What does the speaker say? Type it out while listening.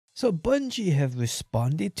So Bungie have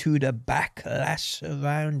responded to the backlash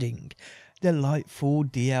surrounding the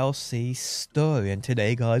Lightfall DLC story, and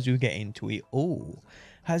today guys we'll get into it all.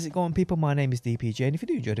 How's it going people? My name is DPJ, and if you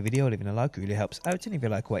do enjoy the video, leaving a like really helps out, and if you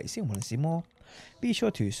like what you see and want to see more, be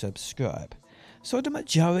sure to subscribe. So the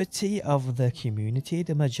majority of the community,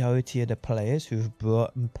 the majority of the players who've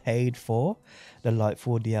bought and paid for the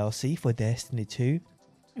Lightfall DLC for Destiny 2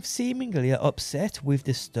 seemingly are upset with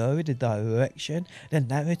the story, the direction, the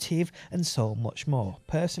narrative and so much more.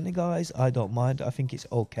 Personally guys, I don't mind. I think it's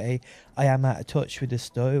okay. I am out of touch with the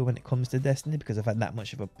story when it comes to Destiny because I've had that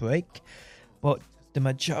much of a break, but the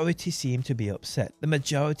majority seem to be upset. The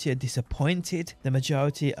majority are disappointed. The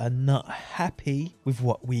majority are not happy with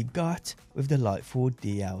what we got with the Lightfall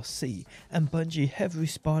DLC, and Bungie have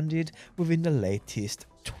responded within the latest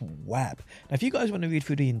twab. Now if you guys want to read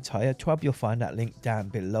through the entire twab, you'll find that link down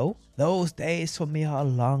below. Those days for me are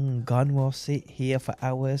long gone. We'll sit here for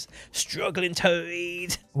hours struggling to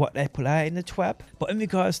read what they put out in the twab, but in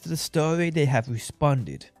regards to the story, they have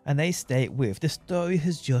responded and they state with the story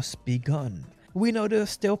has just begun. We know there are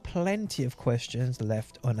still plenty of questions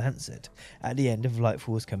left unanswered at the end of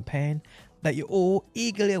Lightfall's campaign that you're all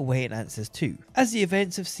eagerly awaiting answers to. As the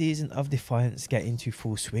events of Season of Defiance get into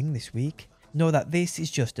full swing this week, know that this is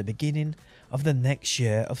just the beginning of the next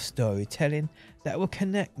year of storytelling that will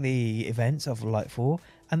connect the events of Lightfall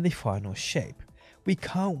and the final shape. We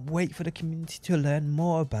can't wait for the community to learn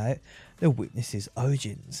more about the Witness's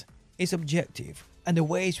origins, its objective, and the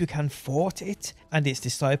ways we can thwart it and its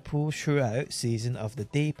disciples throughout Season of the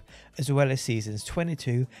Deep, as well as Seasons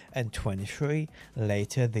 22 and 23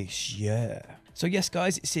 later this year. So yes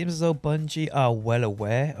guys, it seems as though Bungie are well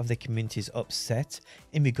aware of the community's upset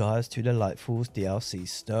in regards to the Lightfall's DLC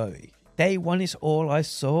story. Day one is all I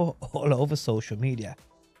saw all over social media.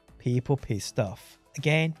 People pissed off.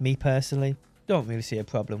 Again, me personally, don't really see a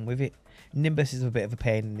problem with it. Nimbus is a bit of a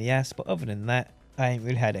pain in the ass, but other than that, I ain't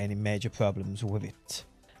really had any major problems with it.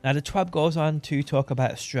 Now the twab goes on to talk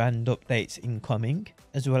about Strand updates incoming,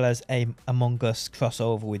 as well as a Among Us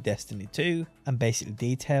crossover with Destiny 2, and basically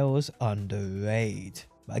details on the raid.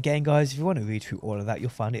 But again guys, if you want to read through all of that, you'll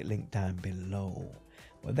find it linked down below.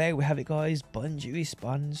 But there we have it guys, Bungie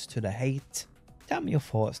responds to the hate. Tell me your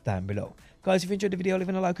thoughts down below. Guys, if you enjoyed the video,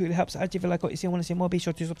 leaving a like really helps out. If you like what you see and want to see more, be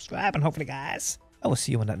sure to subscribe, and hopefully guys, I will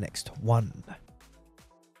see you on that next one.